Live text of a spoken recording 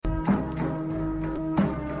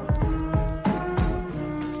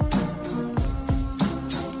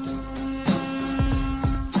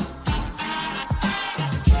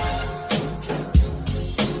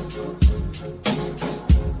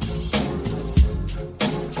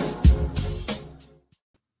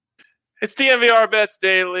It's DNVR Bets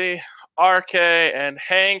Daily. RK and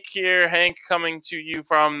Hank here. Hank coming to you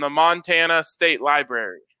from the Montana State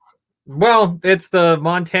Library. Well, it's the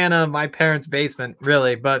Montana, my parents' basement,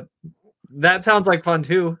 really, but that sounds like fun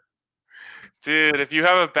too. Dude, if you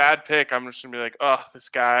have a bad pick, I'm just going to be like, oh, this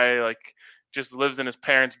guy just lives in his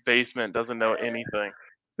parents' basement, doesn't know anything.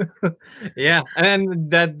 Yeah,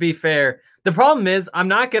 and that'd be fair. The problem is I'm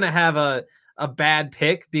not going to have a bad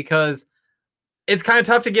pick because it's kind of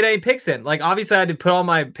tough to get any picks in. Like, obviously, I had to put all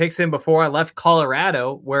my picks in before I left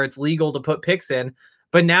Colorado, where it's legal to put picks in.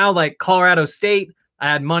 But now, like, Colorado State,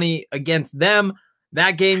 I had money against them.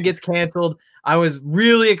 That game gets canceled. I was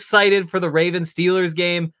really excited for the Ravens-Steelers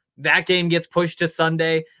game. That game gets pushed to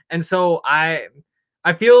Sunday. And so I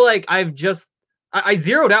feel like I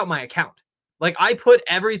zeroed out my account. Like, I put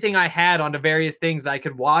everything I had onto various things that I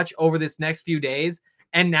could watch over this next few days,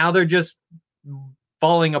 and now they're just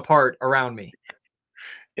falling apart around me.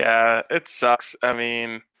 Yeah, it sucks. I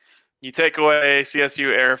mean, you take away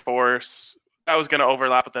CSU Air Force. That was going to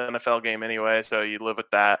overlap with the NFL game anyway, so you live with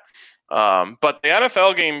that. But the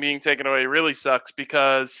NFL game being taken away really sucks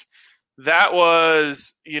because that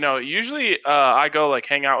was, usually I go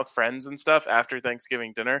hang out with friends and stuff after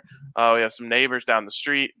Thanksgiving dinner. We have some neighbors down the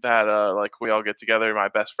street that we all get together, my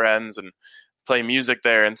best friends, and play music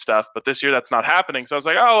there and stuff. But this year that's not happening. So I was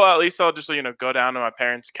like, oh, well, at least I'll just, go down to my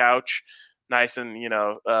parents' couch, nice and,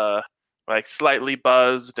 slightly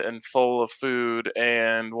buzzed and full of food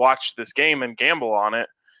and watch this game and gamble on it.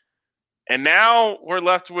 And now we're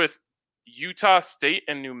left with Utah State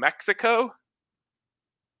and New Mexico.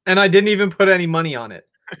 And I didn't even put any money on it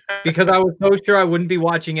because I was so sure I wouldn't be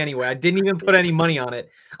watching anyway. I didn't even put any money on it.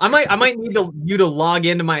 I might need you to log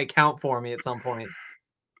into my account for me at some point.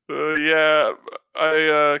 Yeah,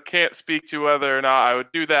 I can't speak to whether or not I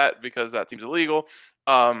would do that because that seems illegal.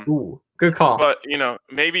 Ooh, good call. But,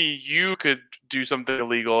 maybe you could do something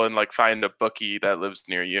illegal and find a bookie that lives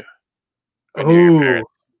near you. Near your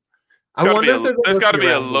parents. I wonder if there's got to be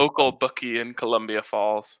a local bookie in Columbia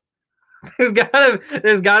Falls. There's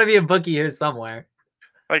gotta be a bookie here somewhere.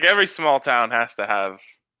 Every small town has to have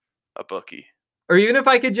a bookie. Or even if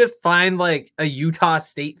I could just find a Utah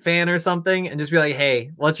State fan or something and just be like,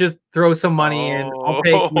 hey, let's just throw some money in. I'll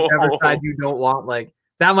take whichever side you don't want.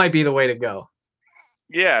 That might be the way to go.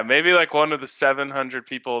 Yeah, maybe one of the 700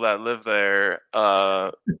 people that live there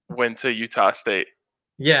went to Utah State.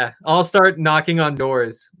 Yeah, I'll start knocking on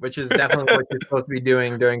doors, which is definitely what you're supposed to be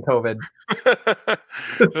doing during COVID.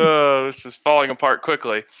 Oh, this is falling apart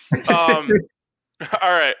quickly. All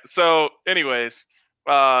right. So, anyways,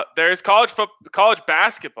 there's college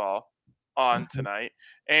basketball on tonight,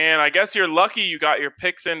 and I guess you're lucky you got your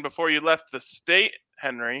picks in before you left the state,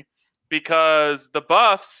 Henry, because the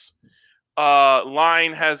Buffs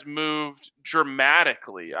line has moved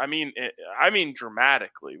dramatically. I mean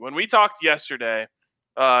dramatically. When we talked yesterday,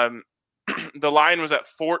 the line was at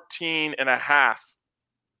 14.5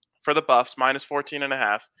 for the Buffs, minus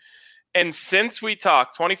 14.5. And since we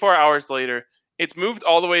talked, 24 hours later, it's moved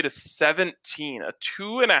all the way to 17, a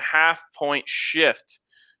 2.5 point shift,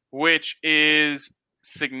 which is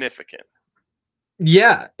significant.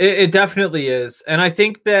 Yeah, it definitely is. And I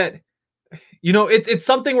think that, it's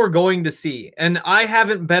something we're going to see. And I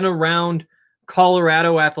haven't been around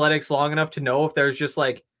Colorado athletics long enough to know if there's just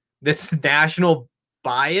this national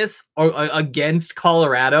bias or against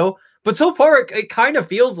Colorado, but so far it kind of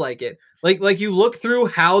feels like it. Like you look through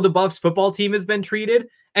how the Buffs football team has been treated,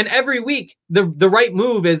 and every week the right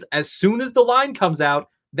move is as soon as the line comes out,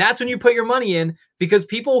 that's when you put your money in, because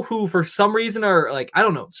people who for some reason are I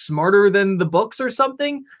don't know, smarter than the books or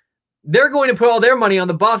something, they're going to put all their money on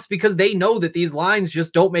the Buffs because they know that these lines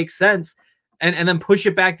just don't make sense, and then push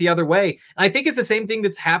it back the other way. And I think it's the same thing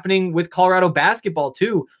that's happening with Colorado basketball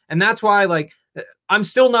too. And that's why I'm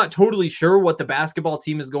still not totally sure what the basketball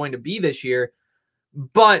team is going to be this year,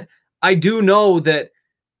 but I do know that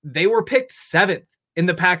they were picked 7th in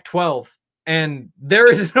the Pac-12, and there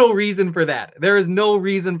is no reason for that. There is no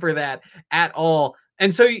reason for that at all.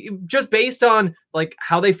 And so just based on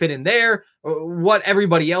how they fit in there, what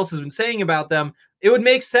everybody else has been saying about them, it would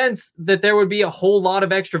make sense that there would be a whole lot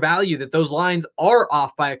of extra value, that those lines are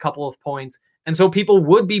off by a couple of points. And so people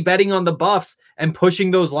would be betting on the Buffs and pushing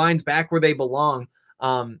those lines back where they belong.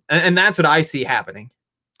 And that's what I see happening.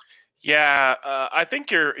 Yeah, I think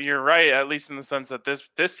you're right, at least in the sense that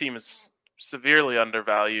this team is severely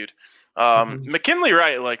undervalued. McKinley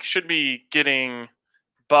Wright should be getting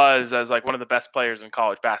buzz as one of the best players in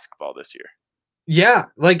college basketball this year. Yeah,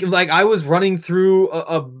 like I was running through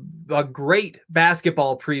a great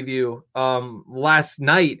basketball preview last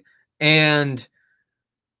night, and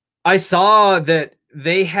I saw that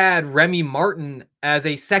they had Remy Martin as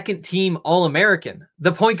a second team All-American,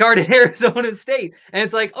 the point guard at Arizona State. And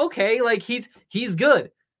it's like, okay, like he's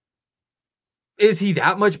good. Is he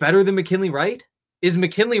that much better than McKinley Wright? Is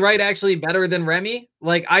McKinley Wright actually better than Remy?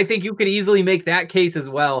 Like, I think you could easily make that case as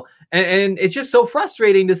well. And it's just so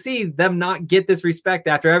frustrating to see them not get this respect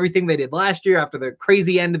after everything they did last year, after the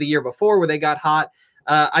crazy end of the year before where they got hot.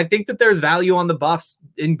 I think that there's value on the Buffs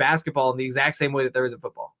in basketball in the exact same way that there is in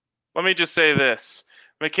football. Let me just say this.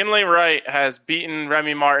 McKinley Wright has beaten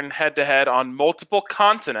Remy Martin head-to-head on multiple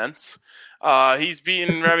continents. He's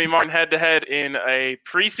beaten Remy Martin head-to-head in a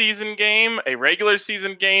preseason game, a regular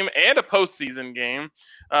season game, and a postseason game.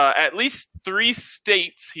 At least 3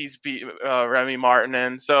 states he's beat Remy Martin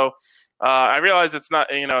in. So I realize it's not,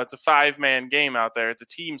 it's a 5-man game out there. It's a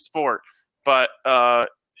team sport. But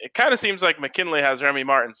it kind of seems like McKinley has Remy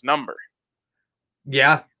Martin's number.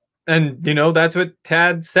 Yeah. And, that's what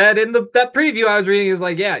Tad said in that preview I was reading. Is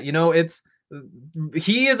like, yeah,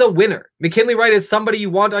 he is a winner. McKinley Wright is somebody you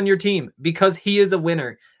want on your team because he is a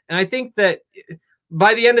winner. And I think that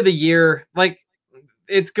by the end of the year, like,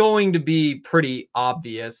 it's going to be pretty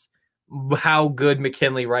obvious how good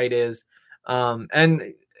McKinley Wright is.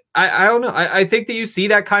 And I don't know. I think that you see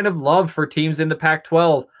that kind of love for teams in the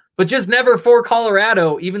Pac-12, but just never for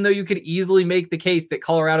Colorado, even though you could easily make the case that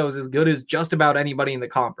Colorado is as good as just about anybody in the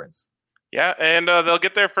conference. Yeah, and they'll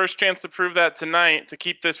get their first chance to prove that tonight. To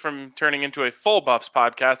keep this from turning into a full Buffs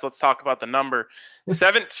podcast, let's talk about the number.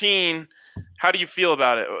 17, how do you feel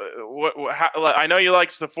about it? I know you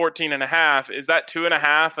liked the 14.5. Is that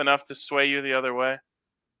 2.5 enough to sway you the other way?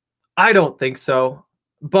 I don't think so,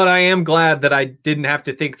 but I am glad that I didn't have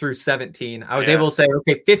to think through 17. I was able to say,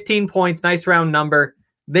 okay, 15 points, nice round number.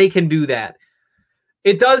 They can do that.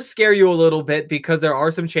 It does scare you a little bit because there are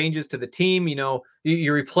some changes to the team.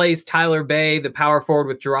 You replace Tyler Bay, the power forward,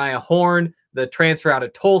 with Jariah Horn, the transfer out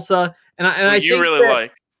of Tulsa. And I think really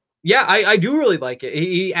like. Yeah, I do really like it.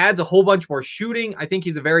 He adds a whole bunch more shooting. I think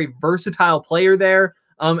he's a very versatile player there.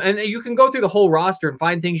 And you can go through the whole roster and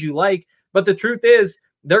find things you like. But the truth is,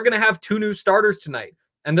 they're going to have 2 new starters tonight.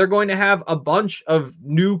 And they're going to have a bunch of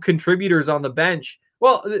new contributors on the bench.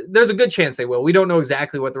 Well, there's a good chance they will. We don't know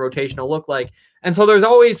exactly what the rotation will look like. And so there's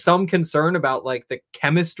always some concern about like the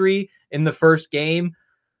chemistry in the first game.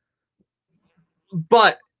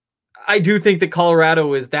 But I do think that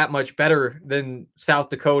Colorado is that much better than South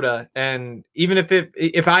Dakota. And even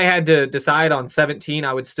if I had to decide on 17,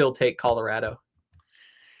 I would still take Colorado.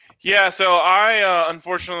 Yeah, so I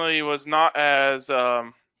unfortunately was not as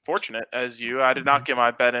fortunate as you. I did not get my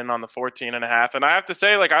bet in on the 14.5. And I have to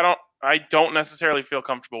say, like, I don't necessarily feel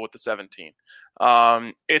comfortable with the 17.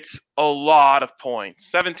 It's a lot of points.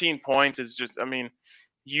 17 points is just,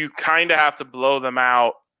 you kind of have to blow them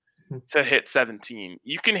out to hit 17.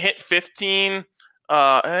 You can hit 15.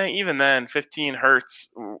 Even then, 15 hurts.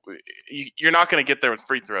 You're not going to get there with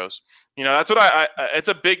free throws. That's what it's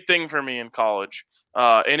a big thing for me in college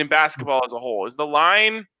and in basketball as a whole is the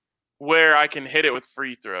line where I can hit it with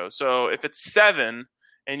free throws. So if it's 7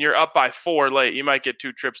 and you're up by 4 late, you might get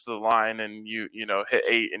 2 trips to the line and you hit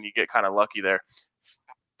 8 and you get kind of lucky there.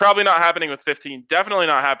 Probably not happening with 15. Definitely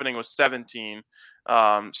not happening with 17.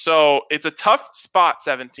 So it's a tough spot,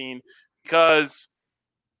 17, because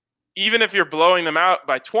even if you're blowing them out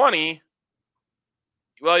by 20,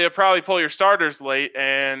 well, you'll probably pull your starters late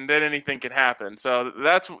and then anything can happen. So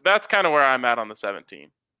that's kind of where I'm at on the 17.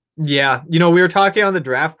 Yeah. We were talking on the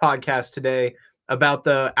draft podcast today about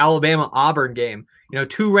the Alabama-Auburn game.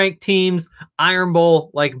 2 ranked teams, Iron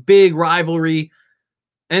Bowl, like big rivalry.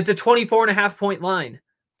 And it's a 24.5 point line.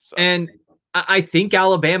 Sucks. And I think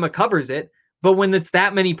Alabama covers it. But when it's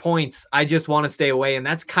that many points, I just want to stay away. And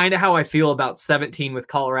that's kind of how I feel about 17 with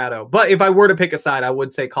Colorado. But if I were to pick a side, I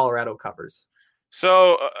would say Colorado covers.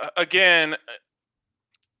 So, again,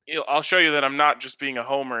 I'll show you that I'm not just being a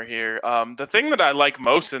homer here. The thing that I like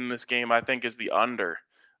most in this game, I think, is the under.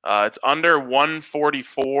 It's under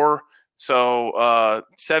 144, so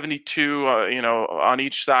 72, on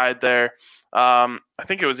each side there. I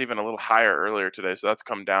think it was even a little higher earlier today, so that's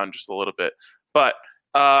come down just a little bit. But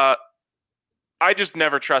I just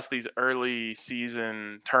never trust these early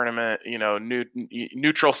season tournament,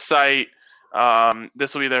 neutral site.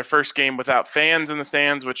 This will be their first game without fans in the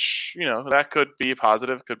stands, which, that could be a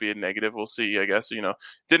positive, could be a negative. We'll see, I guess.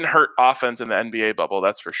 Didn't hurt offense in the NBA bubble,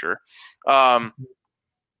 that's for sure.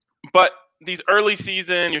 But these early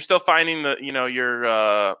season, you're still finding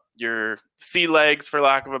your sea legs, for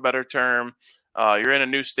lack of a better term. You're in a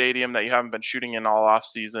new stadium that you haven't been shooting in all off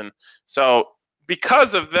season. So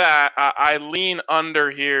because of that, I lean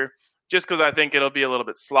under here just because I think it'll be a little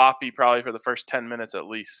bit sloppy probably for the first 10 minutes at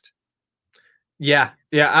least. Yeah,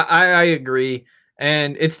 I agree.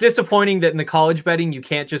 And it's disappointing that in the college betting, you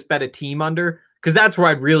can't just bet a team under, because that's where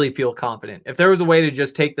I'd really feel confident. If there was a way to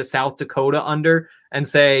just take the South Dakota under and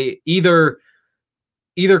say either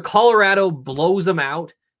Colorado blows them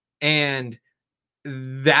out and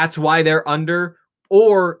that's why they're under,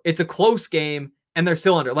 or it's a close game and they're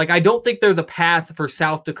still under. Like, I don't think there's a path for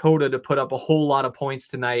South Dakota to put up a whole lot of points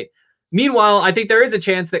tonight. Meanwhile, I think there is a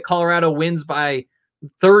chance that Colorado wins by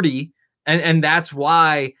 30, and that's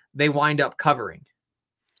why they wind up covering.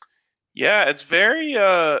 Yeah, it's very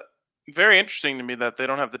interesting to me that they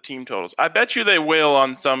don't have the team totals. I bet you they will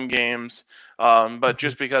on some games, but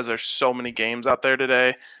just because there's so many games out there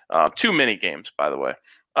today, too many games, by the way,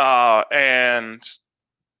 and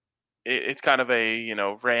it's kind of a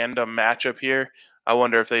random matchup here. I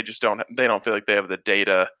wonder if they just don't feel like they have the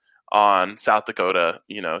data on South Dakota,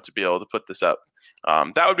 to be able to put this up.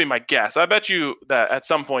 That would be my guess. I bet you that at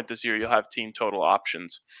some point this year you'll have team total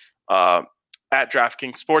options at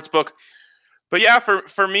DraftKings Sportsbook. But yeah,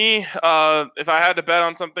 for me, if I had to bet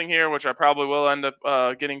on something here, which I probably will end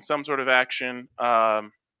up getting some sort of action, I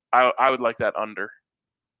would like that under.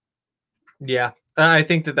 Yeah, I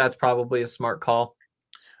think that's probably a smart call.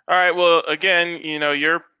 All right. Well, again,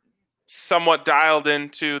 you're somewhat dialed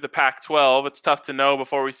into the Pac-12. It's tough to know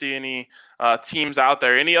before we see any teams out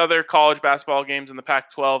there. Any other college basketball games in the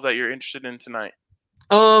Pac-12 that you're interested in tonight?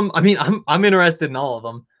 I mean, I'm interested in all of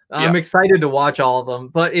them. I'm excited to watch all of them,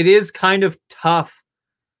 but it is kind of tough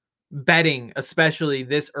betting, especially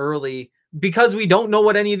this early, because we don't know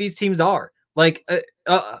what any of these teams are. Like,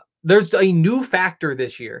 there's a new factor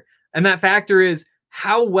this year, and that factor is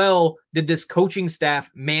how well did this coaching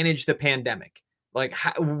staff manage the pandemic? Like,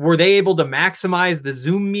 were they able to maximize the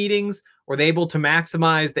Zoom meetings? Were they able to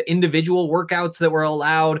maximize the individual workouts that were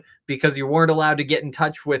allowed because you weren't allowed to get in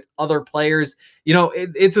touch with other players?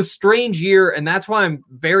 It's a strange year, and that's why I'm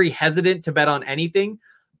very hesitant to bet on anything.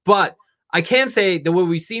 But I can say that what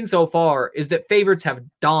we've seen so far is that favorites have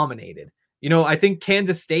dominated. I think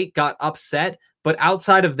Kansas State got upset, but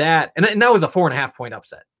outside of that, and that was a 4.5 point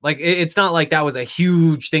upset. Like, it's not like that was a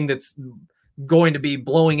huge thing that's going to be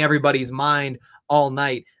blowing everybody's mind all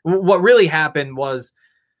night. What really happened was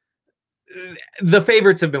the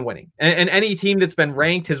favorites have been winning, and any team that's been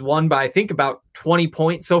ranked has won by, I think, about 20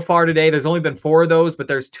 points so far today. There's only been 4 of those, but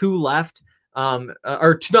there's 2 left,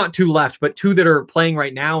 or not 2 left, but 2 that are playing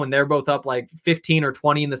right now, and they're both up like 15 or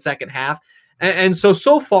 20 in the second half. And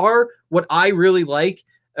so far, what I really like,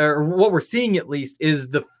 or what we're seeing at least, is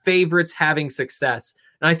the favorites having success.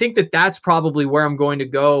 And I think that that's probably where I'm going to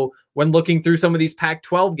go when looking through some of these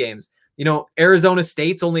Pac-12 games. Arizona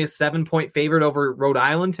State's only a 7-point favorite over Rhode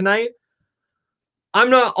Island tonight.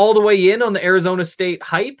 I'm not all the way in on the Arizona State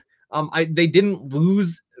hype. They didn't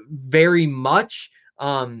lose very much.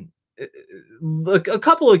 A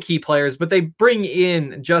couple of key players, but they bring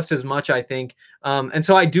in just as much, I think. And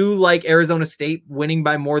so I do like Arizona State winning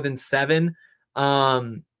by more than 7.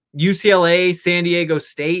 UCLA, San Diego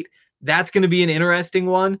State, that's going to be an interesting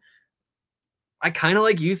one. I kind of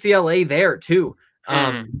like UCLA there too.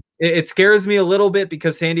 It scares me a little bit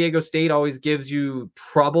because San Diego State always gives you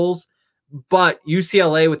troubles, but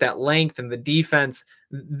UCLA with that length and the defense,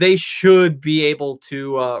 they should be able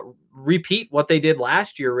to repeat what they did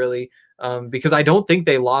last year, really, because I don't think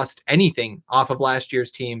they lost anything off of last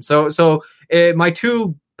year's team. So my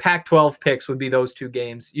 2 Pac-12 picks would be those 2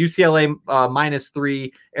 games: UCLA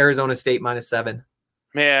 -3, Arizona State -7.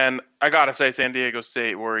 Man, I gotta say, San Diego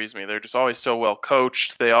State worries me. They're just always so well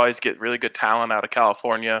coached. They always get really good talent out of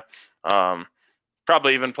California.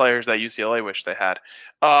 Probably even players that UCLA wish they had.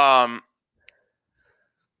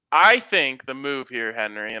 I think the move here,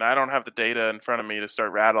 Henry, and I don't have the data in front of me to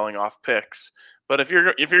start rattling off picks, but if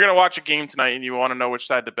you're gonna watch a game tonight and you want to know which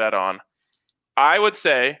side to bet on, I would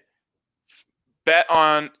say bet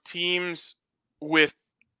on teams with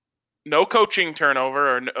no coaching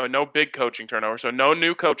turnover or no big coaching turnover, so no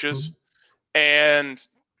new coaches and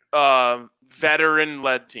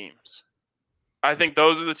veteran-led teams. I think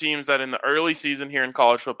those are the teams that in the early season here in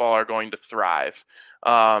college football are going to thrive.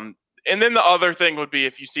 And then the other thing would be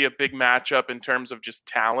if you see a big matchup in terms of just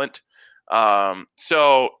talent.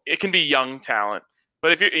 So it can be young talent,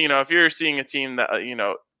 but if you're seeing a team that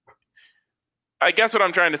I guess what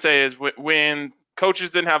I'm trying to say is when coaches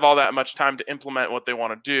didn't have all that much time to implement what they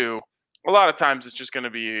want to do, a lot of times it's just going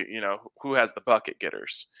to be, who has the bucket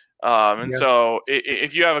getters. So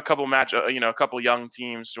if you have a couple a couple young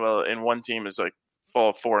teams, well, and one team is like full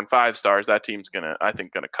of 4 and 5 stars, that team's gonna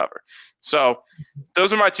cover. So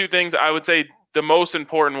those are my 2 things. I would say the most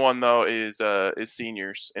important one though is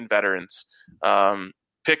seniors and veterans.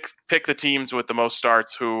 pick the teams with the most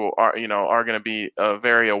starts who are going to be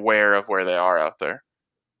very aware of where they are out there.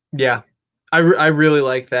 Yeah, I really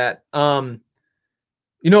like that.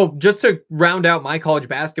 Just to round out my college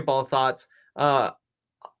basketball thoughts,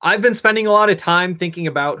 I've been spending a lot of time thinking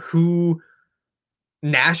about who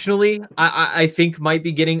nationally I think might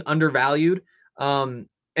be getting undervalued.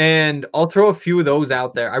 And I'll throw a few of those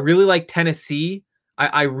out there. I really like Tennessee.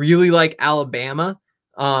 I really like Alabama.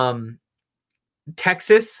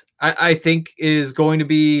 Texas, I think, is going to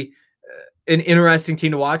be an interesting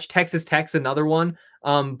team to watch. Texas Tech's another one.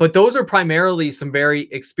 But those are primarily some very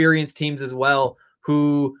experienced teams as well,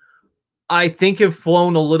 who I think have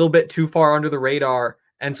flown a little bit too far under the radar.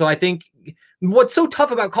 And so I think what's so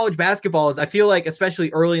tough about college basketball is I feel like,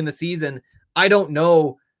 especially early in the season, I don't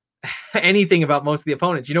know anything about most of the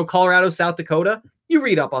opponents. Colorado, South Dakota, you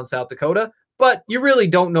read up on South Dakota, but you really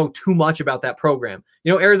don't know too much about that program.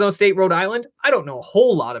 Arizona State, Rhode Island, I don't know a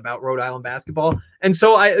whole lot about Rhode Island basketball. And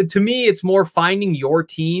so to me, it's more finding your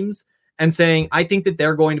teams and saying, I think that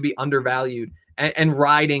they're going to be undervalued and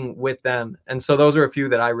riding with them. And so those are a few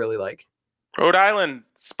that I really like. Rhode Island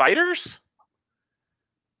Spiders?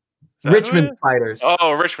 Richmond Spiders.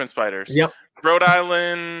 Oh, Richmond Spiders. Yep. Rhode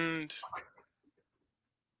Island.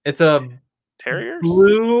 It's a Terriers?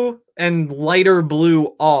 Blue and lighter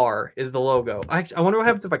blue R is the logo. I wonder what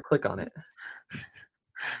happens if I click on it.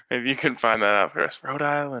 Maybe you can find that out for us. Rhode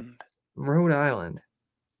Island.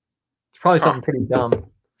 It's probably something pretty dumb.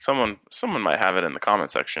 Someone might have it in the comment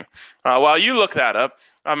section. While you look that up,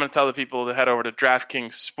 I'm going to tell the people to head over to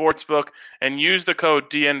DraftKings Sportsbook and use the code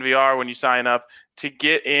DNVR when you sign up to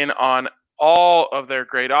get in on all of their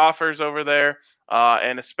great offers over there.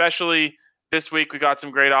 And especially this week, we got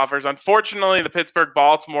some great offers. Unfortunately, the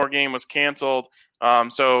Pittsburgh-Baltimore game was canceled.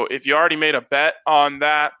 So if you already made a bet on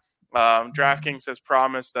that, DraftKings has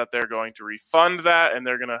promised that they're going to refund that, and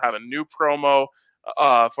they're going to have a new promo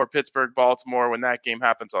for Pittsburgh-Baltimore when that game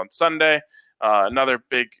happens on Sunday. Another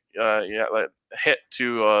big hit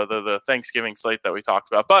to the Thanksgiving slate that we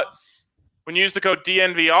talked about. But when you use the code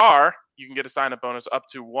DNVR, you can get a sign-up bonus up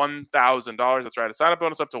to $1,000. That's right, a sign-up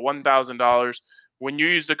bonus up to $1,000 when you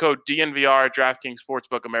use the code DNVR at DraftKings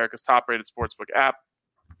Sportsbook, America's top-rated sportsbook app.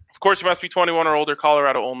 Of course, you must be 21 or older,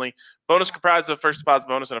 Colorado only. Bonus comprised of a first deposit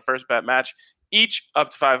bonus and a first bet match, each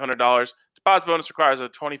up to $500. Deposit bonus requires a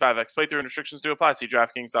 25x playthrough and restrictions do apply. See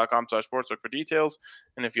DraftKings.com/sportsbook for details.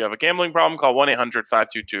 And if you have a gambling problem, call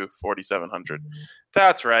 1-800-522-4700.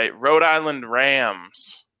 That's right, Rhode Island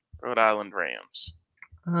Rams.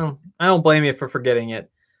 I don't blame you for forgetting it.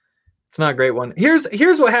 It's not a great one. Here's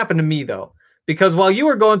what happened to me, though. Because while you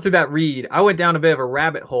were going through that read, I went down a bit of a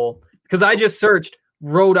rabbit hole because I just searched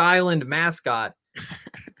Rhode Island mascot.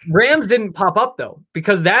 Rams didn't pop up, though,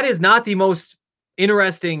 because that is not the most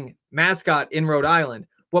interesting mascot in Rhode Island.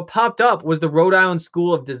 What popped up was the Rhode Island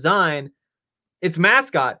School of Design. Its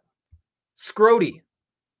mascot, Scrody.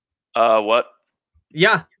 What?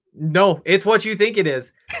 Yeah. No, it's what you think it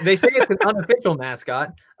is. They say it's an unofficial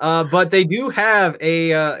mascot, but they do have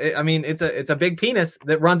it's a big penis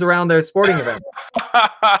that runs around their sporting event.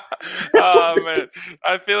 Oh man,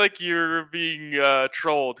 I feel like you're being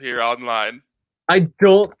trolled here online. I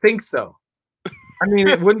don't think so. I mean,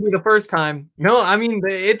 it wouldn't be the first time. No, I mean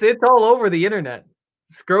it's all over the internet.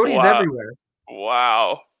 Scroty's everywhere.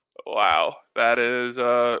 Wow, that is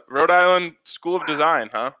Rhode Island School of Design,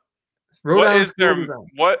 huh? What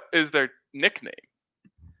is their nickname?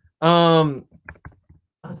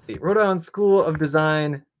 Let's see. Rhode Island School of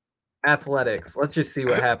Design Athletics. Let's just see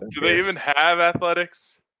what happens. Do they even have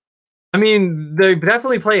athletics? I mean, they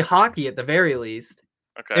definitely play hockey at the very least.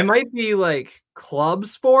 Okay. It might be like club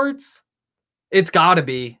sports. It's got to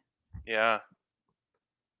be. Yeah.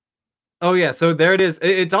 Oh yeah, so there it is.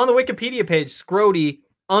 It's on the Wikipedia page. Scrody,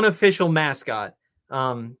 unofficial mascot.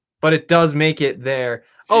 But it does make it there.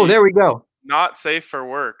 Oh, there we go. Not safe for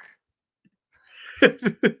work.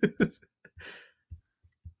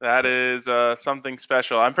 That is something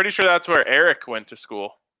special. I'm pretty sure that's where Eric went to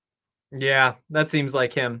school. Yeah, that seems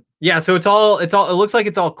like him. Yeah, so it looks like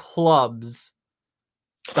it's all clubs.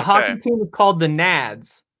 The hockey team is called the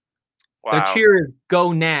Nads. Wow. Their cheer is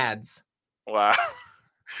Go Nads. Wow.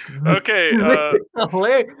 Okay.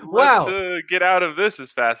 Wow. Let's get out of this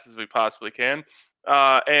as fast as we possibly can.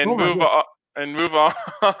 And move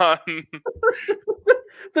on.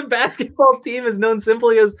 The basketball team is known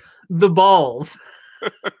simply as the Balls.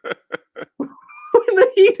 When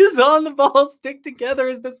the heat is on, the balls stick together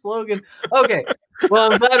is the slogan. Okay.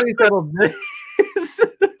 Well, I'm glad we settled this.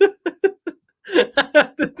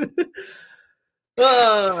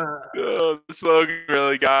 The slogan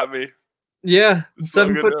really got me. Yeah, The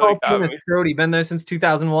slogan 7 foot really tall got tennis me. Brody, been there since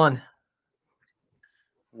 2001.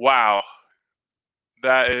 Wow,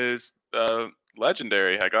 that is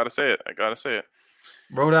legendary. I gotta say it.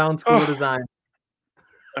 Rhode Island School of Oh, Design.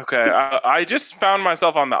 okay. I just found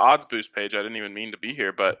myself on the odds boost page. I didn't even mean to be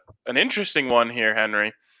here, but an interesting one here,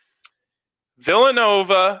 Henry.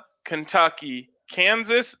 Villanova, Kentucky,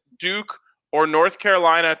 Kansas, Duke, or North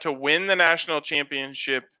Carolina to win the national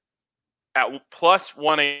championship at plus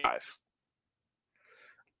 185.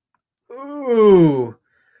 Ooh,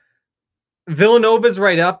 Villanova's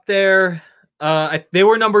right up there. They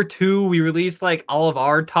were number 2. We released like all of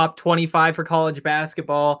our top 25 for college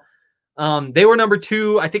basketball. They were number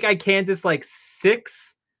 2. I think I had Kansas like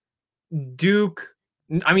 6. Duke.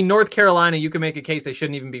 I mean, North Carolina. You can make a case they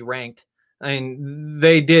shouldn't even be ranked. I mean,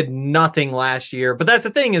 they did nothing last year. But that's the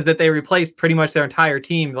thing, is that they replaced pretty much their entire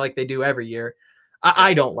team like they do every year.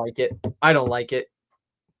 I don't like it. I don't like it.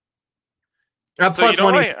 So you Plus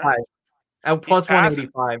don't like 185. he's Plus passing.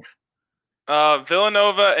 185.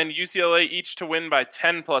 Villanova and UCLA each to win by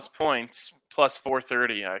 10 plus points, plus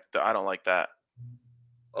 430. I don't like that.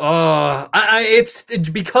 It's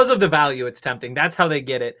because of the value. It's tempting. That's how they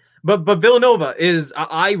get it. But Villanova is.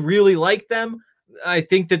 I really like them. I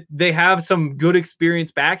think that they have some good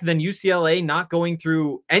experience back. Then UCLA not going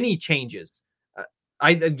through any changes.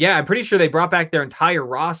 I'm pretty sure they brought back their entire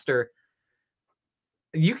roster.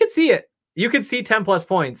 You could see it. You could see 10 plus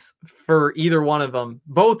points for either one of them.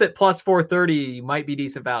 Both at plus 430 might be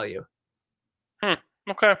decent value.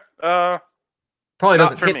 Okay. Probably Not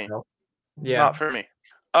doesn't for hit me. though. Yeah. Not for me.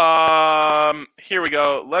 Here we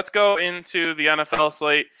go. Let's go into the NFL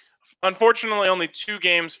slate. Unfortunately, only 2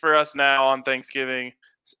 games for us now on Thanksgiving.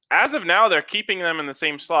 As of now, they're keeping them in the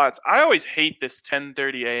same slots. I always hate this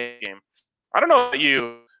 10:30 a.m. game. I don't know about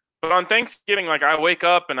you, but on Thanksgiving, like I wake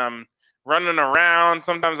up and I'm running around.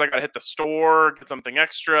 Sometimes I gotta hit the store, get something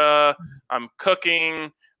extra. I'm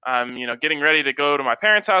cooking. I'm, getting ready to go to my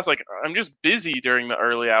parents' house. Like I'm just busy during the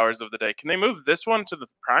early hours of the day. Can they move this one to the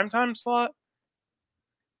primetime slot?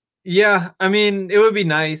 Yeah, I mean, it would be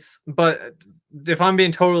nice, but if I'm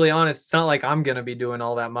being totally honest, it's not like I'm gonna be doing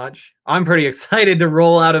all that much. I'm pretty excited to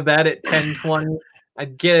roll out of bed at 10:20.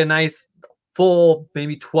 I'd get a nice full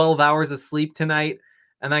maybe 12 hours of sleep tonight,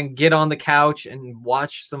 and then get on the couch and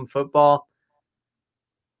watch some football.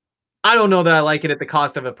 I don't know that I like it at the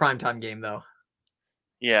cost of a primetime game, though.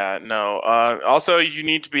 Yeah, no. Also, you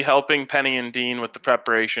need to be helping Penny and Dean with the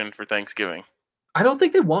preparation for Thanksgiving. I don't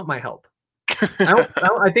think they want my help.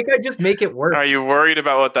 I think I just make it worse. Are you worried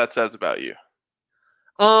about what that says about you?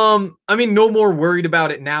 I mean, no more worried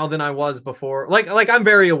about it now than I was before. Like I'm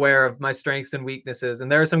very aware of my strengths and weaknesses,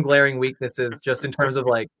 and there are some glaring weaknesses just in terms of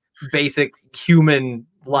like basic human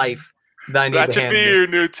life that I need That to should be handle. your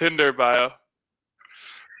new Tinder bio.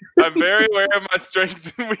 I'm very aware of my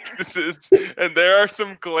strengths and weaknesses, and there are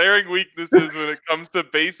some glaring weaknesses when it comes to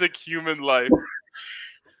basic human life.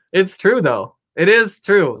 It's true though. It is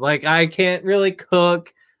true. Like I can't really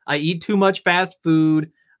cook. I eat too much fast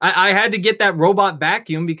food. I had to get that robot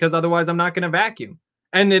vacuum because otherwise I'm not going to vacuum.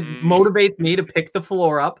 And it motivates me to pick the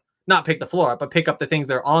floor up. Not pick the floor up, but pick up the things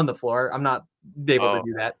that are on the floor. I'm not able to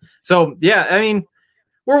do that. So yeah, I mean,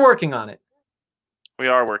 we're working on it. We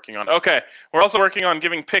are working on it. Okay. We're also working on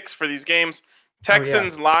giving picks for these games.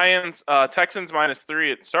 Texans, Lions, Texans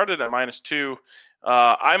 -3. It started at -2.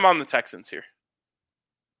 I'm on the Texans here.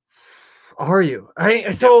 Are you?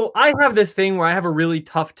 So I have this thing where I have a really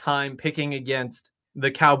tough time picking against the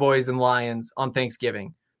Cowboys and Lions on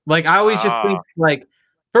Thanksgiving. Like I always just think like,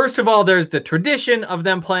 first of all, there's the tradition of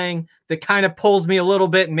them playing that kind of pulls me a little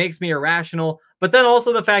bit and makes me irrational. But then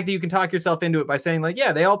also the fact that you can talk yourself into it by saying like,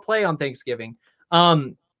 yeah, they all play on Thanksgiving.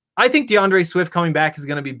 I think DeAndre Swift coming back is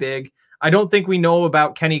going to be big. I don't think we know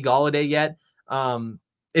about Kenny Golladay yet.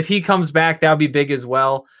 If he comes back, that would be big as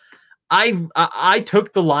well. I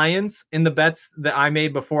took the Lions in the bets that I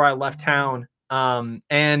made before I left town,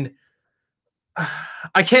 and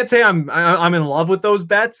I can't say I'm in love with those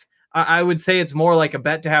bets. I would say it's more like a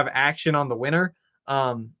bet to have action on the winner,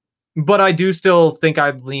 but I do still think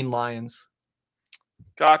I'd lean Lions.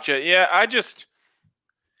 Gotcha. Yeah,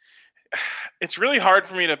 it's really hard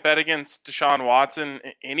for me to bet against Deshaun Watson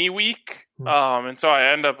any week. And so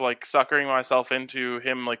I end up like suckering myself into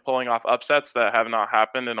him like pulling off upsets that have not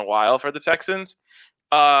happened in a while for the Texans.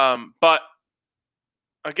 But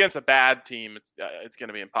against a bad team, it's going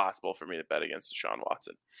to be impossible for me to bet against Deshaun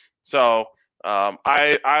Watson. So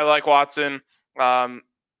I like Watson.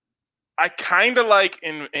 I kind of like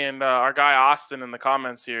in our guy Austin in the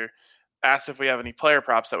comments here asked if we have any player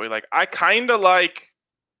props that we like. I kind of like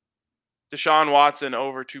Deshaun Watson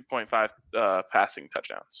over 2.5 passing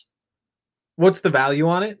touchdowns. What's the value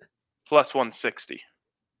on it? Plus 160.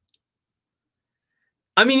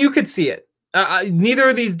 I mean, you could see it. Neither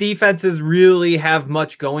of these defenses really have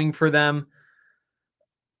much going for them.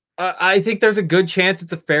 I think there's a good chance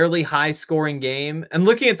it's a fairly high scoring game. And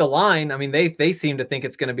looking at the line, I mean, they seem to think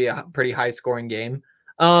it's going to be a pretty high scoring game.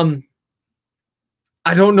 I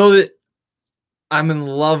don't know that I'm in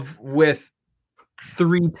love with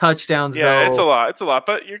 3 touchdowns. Yeah, though. it's a lot. It's a lot,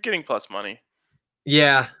 but you're getting plus money.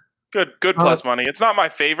 Yeah. Good plus money. It's not my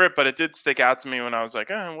favorite, but it did stick out to me when I was like,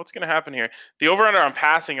 what's going to happen here? The over-under on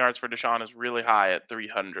passing yards for Deshaun is really high at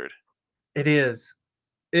 300. It is.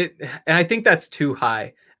 And I think that's too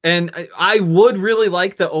high. And I would really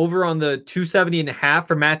like the over on the 270.5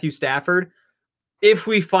 for Matthew Stafford if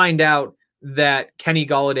we find out that Kenny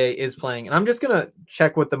Golladay is playing. And I'm just going to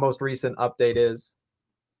check what the most recent update is.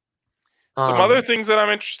 Some other things that I'm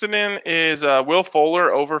interested in is Will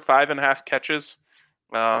Fuller over 5.5 catches.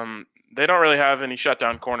 They don't really have any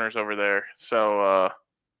shutdown corners over there, so I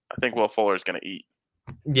think Will Fuller is going to eat.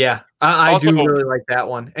 Yeah, I do really like that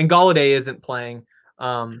one. And Golladay isn't playing,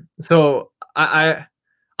 so I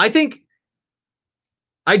think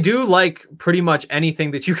I do like pretty much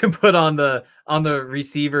anything that you can put on the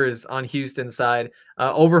receivers on Houston's side.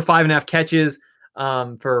 Over 5.5 catches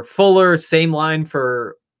for Fuller. Same line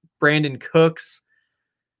for Brandon Cooks.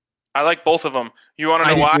 I like both of them. You want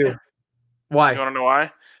to know why? Too. Why? You want to know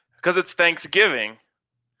why? Because it's Thanksgiving,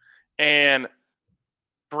 and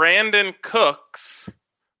Brandon Cooks,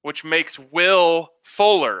 which makes Will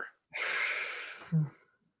Fuller.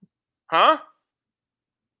 Huh?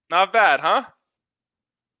 Not bad, huh?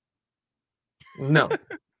 No.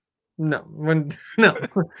 No. No.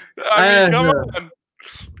 I mean,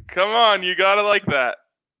 come on. You gotta like that.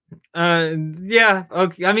 Yeah.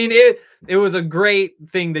 Okay. I mean, it was a great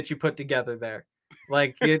thing that you put together there.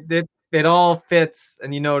 Like it all fits,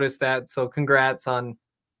 and you notice that. So congrats on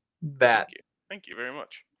that. Thank you very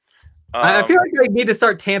much. I feel like I need to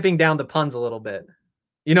start tamping down the puns a little bit.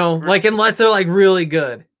 You know, like unless they're like really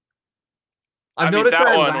good. I've noticed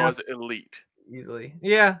that one was elite. Easily.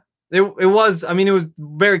 Yeah. It was. I mean, it was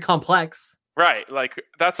very complex. Right. Like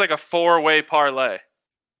that's like a 4-way parlay.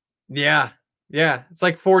 Yeah. Yeah. It's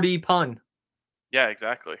like 4D pun. Yeah,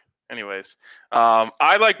 exactly. Anyways,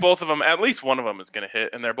 I like both of them. At least one of them is going to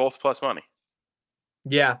hit, and they're both plus money.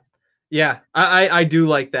 Yeah. Yeah. I do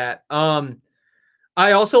like that. I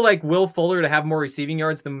also like Will Fuller to have more receiving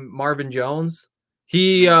yards than Marvin Jones.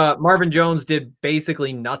 Marvin Jones did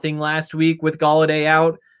basically nothing last week with Golladay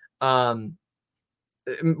out.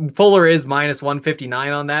 Fuller is minus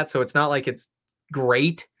 159 on that, so it's not like it's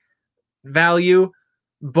great value,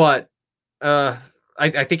 but I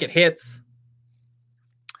think it hits.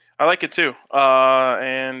 I like it too.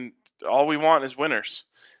 And all we want is winners.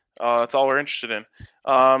 That's all we're interested in.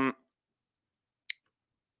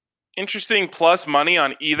 Interesting plus money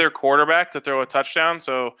on either quarterback to throw a touchdown.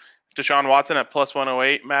 So Deshaun Watson at plus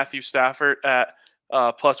 108, Matthew Stafford at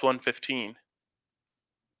plus 115.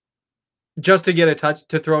 Just to get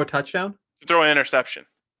to throw a touchdown? To throw an interception.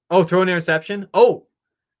 Oh, throw an interception? Oh,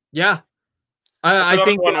 yeah. I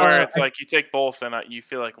think one where it's like you take both and you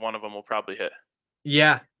feel like one of them will probably hit.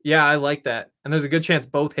 Yeah, I like that. And there's a good chance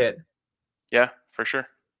both hit. Yeah, for sure.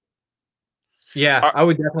 Yeah, I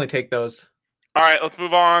would definitely take those. All right, let's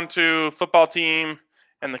move on to football team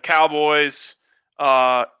and the Cowboys.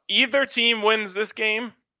 Either team wins this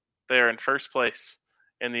game, they're in first place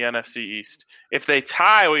in the NFC East. If they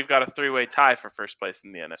tie, we've got a 3-way tie for first place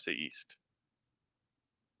in the NFC East.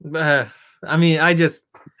 I mean, I can't.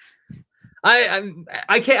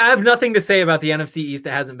 I have nothing to say about the NFC East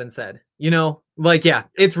that hasn't been said. You know, like yeah,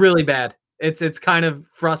 it's really bad. It's kind of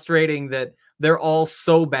frustrating that they're all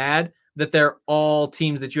so bad that they're all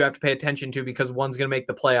teams that you have to pay attention to because one's going to make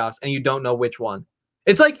the playoffs and you don't know which one.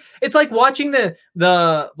 It's like watching the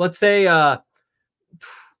let's say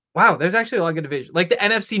wow, there's actually a lot of good division. Like the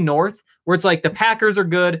NFC North where it's like the Packers are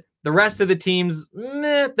good, the rest of the teams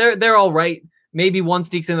they're all right. Maybe one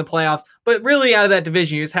sneaks in the playoffs, but really out of that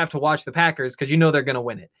division you just have to watch the Packers because you know they're going to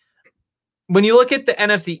win it. When you look at the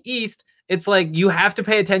NFC East, it's like you have to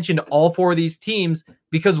pay attention to all 4 of these teams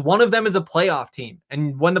because one of them is a playoff team.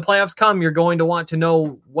 And when the playoffs come, you're going to want to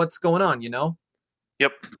know what's going on, you know?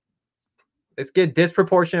 Yep. It's a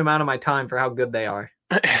disproportionate amount of my time for how good they are.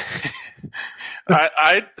 It's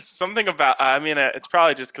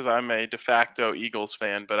probably just because I'm a de facto Eagles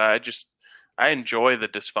fan, but I enjoy the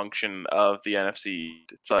dysfunction of the NFC.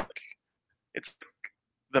 It's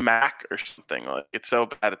the MAC or something. Like it's so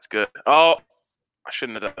bad, it's good. Oh, I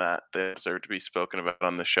shouldn't have done that. They deserve to be spoken about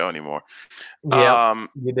on this show anymore. Yeah,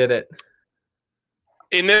 you did it.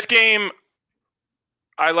 In this game,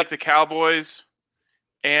 I like the Cowboys,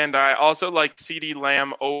 and I also like CeeDee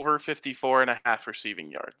Lamb over 54.5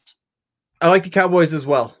 receiving yards. I like the Cowboys as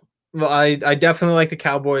well. I definitely like the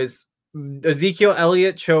Cowboys. Ezekiel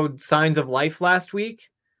Elliott showed signs of life last week,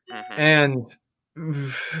 and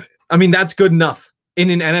I mean that's good enough in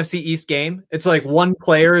an NFC East game. It's like one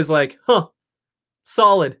player is like,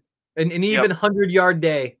 solid, an even 100-yard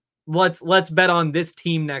day. Let's bet on this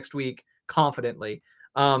team next week confidently.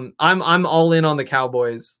 I'm all in on the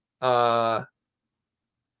Cowboys. Yeah,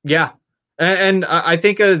 and I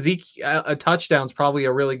think a touchdown's probably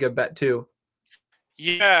a really good bet too.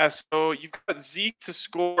 Yeah, so you've got Zeke to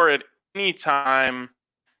score at any time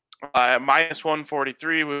at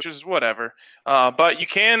 -143, which is whatever. But you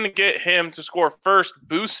can get him to score first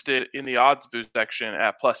boosted in the odds boost section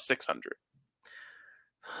at +600.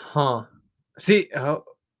 See,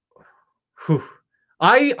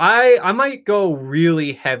 I might go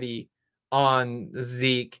really heavy on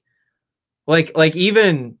Zeke. Like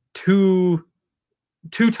even two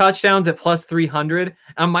touchdowns at +300.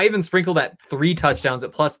 I might even sprinkle that 3 touchdowns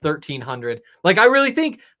at +1,300. Like I really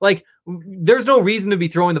think like there's no reason to be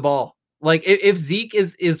throwing the ball. Like if Zeke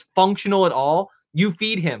is functional at all, you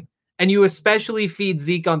feed him, and you especially feed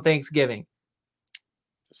Zeke on Thanksgiving.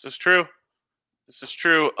 This is true.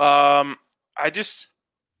 I just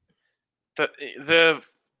the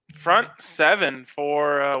front seven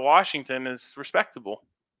for Washington is respectable.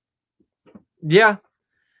 Yeah,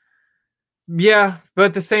 but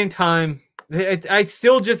at the same time, I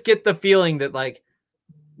still just get the feeling that like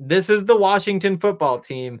this is the Washington football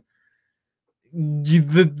team.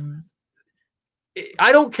 I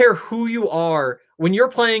don't care who you are when you're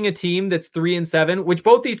playing a team that's 3-7, which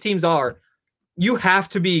both these teams are. You have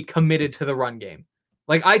to be committed to the run game.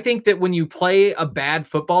 Like I think that when you play a bad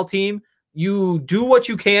football team, you do what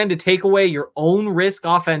you can to take away your own risk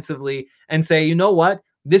offensively and say, you know what,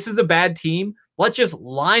 this is a bad team. Let's just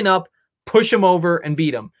line up, push them over, and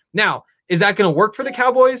beat them. Now, is that going to work for the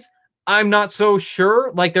Cowboys? I'm not so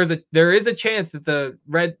sure. Like there is a chance that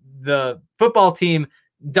the football team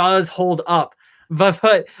does hold up,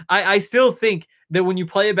 but I still think that when you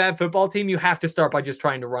play a bad football team, you have to start by just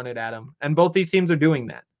trying to run it at them, and both these teams are doing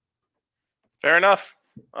that. Fair enough.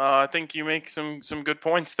 I think you make some good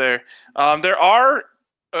points there. There are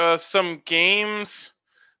some games.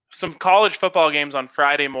 Some college football games on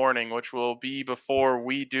Friday morning, which will be before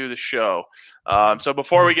we do the show. So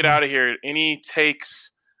before we get out of here, any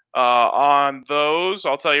takes on those?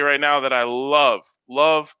 I'll tell you right now that I love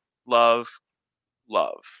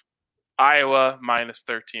Iowa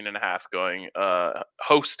 -13.5 going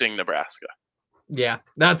hosting Nebraska. Yeah,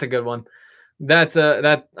 that's a good one.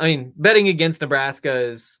 I mean, betting against Nebraska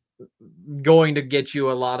is going to get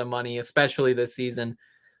you a lot of money, especially this season.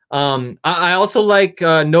 I also like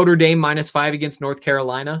Notre Dame -5 against North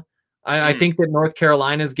Carolina. I think that North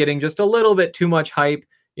Carolina is getting just a little bit too much hype.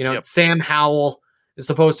 You know, Sam Howell is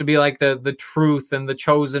supposed to be like the truth and the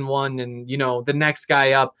chosen one and, you know, the next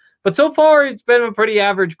guy up. But so far, it's been a pretty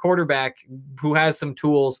average quarterback who has some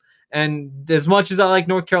tools. And as much as I like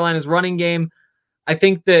North Carolina's running game, I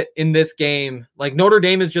think that in this game, like Notre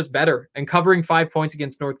Dame is just better. And covering 5 points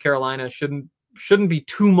against North Carolina shouldn't be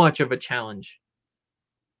too much of a challenge.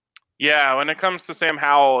 Yeah, when it comes to Sam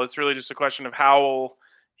Howell, it's really just a question of how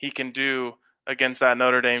he can do against that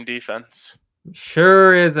Notre Dame defense.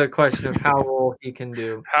 Sure is a question of how well he can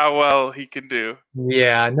do. How well he can do.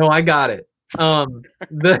 Yeah, no, I got it.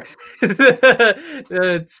 The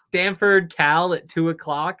Stanford Cal at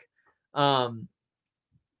 2:00.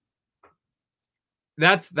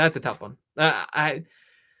 That's a tough one.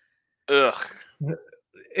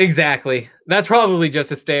 Exactly. That's probably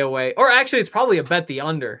just a stay away. Or actually, it's probably a bet the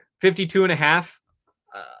under 52.5.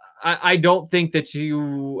 I don't think that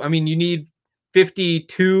you need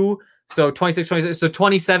 52. So 26, 26. So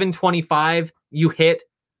 27, 25, you hit.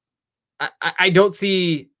 I don't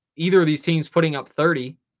see either of these teams putting up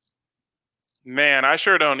 30. Man, I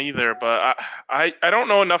sure don't either. But I don't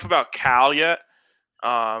know enough about Cal yet.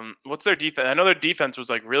 What's their defense? I know their defense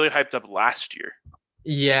was like really hyped up last year.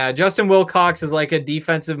 Yeah, Justin Wilcox is like a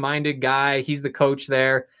defensive-minded guy. He's the coach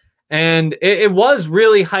there. And it was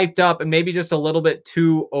really hyped up and maybe just a little bit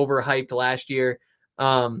too overhyped last year.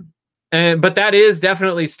 But that is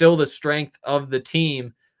definitely still the strength of the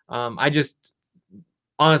team. I just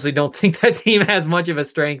honestly don't think that team has much of a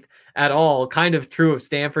strength at all. Kind of true of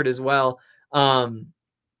Stanford as well.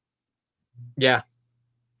 Yeah.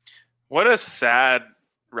 What a sad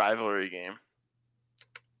rivalry game.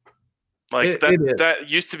 Like that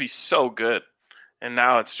used to be so good, and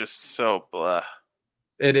now it's just so blah.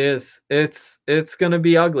 It is. It's going to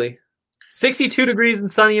be ugly. 62 degrees and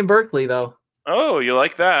sunny in Berkeley, though. Oh, you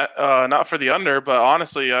like that? Not for the under, but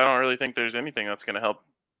honestly, I don't really think there's anything that's going to help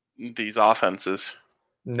these offenses.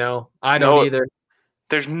 No, I don't either.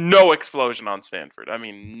 There's no explosion on Stanford. I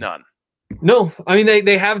mean, none. No, I mean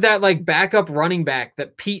they have that like backup running back,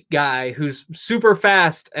 that Pete guy who's super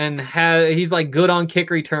fast and he's like good on kick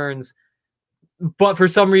returns, but for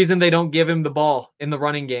some reason they don't give him the ball in the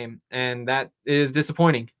running game, and that is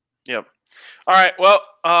disappointing. Yep. All right.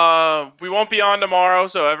 Well, we won't be on tomorrow,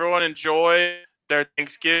 so everyone enjoy their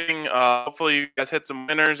Thanksgiving. Hopefully you guys hit some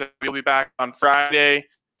winners, and we'll be back on Friday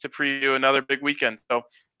to preview another big weekend. So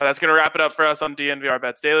that's going to wrap it up for us on DNVR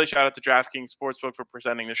Bets Daily. Shout out to DraftKings Sportsbook for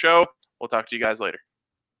presenting the show. We'll talk to you guys later.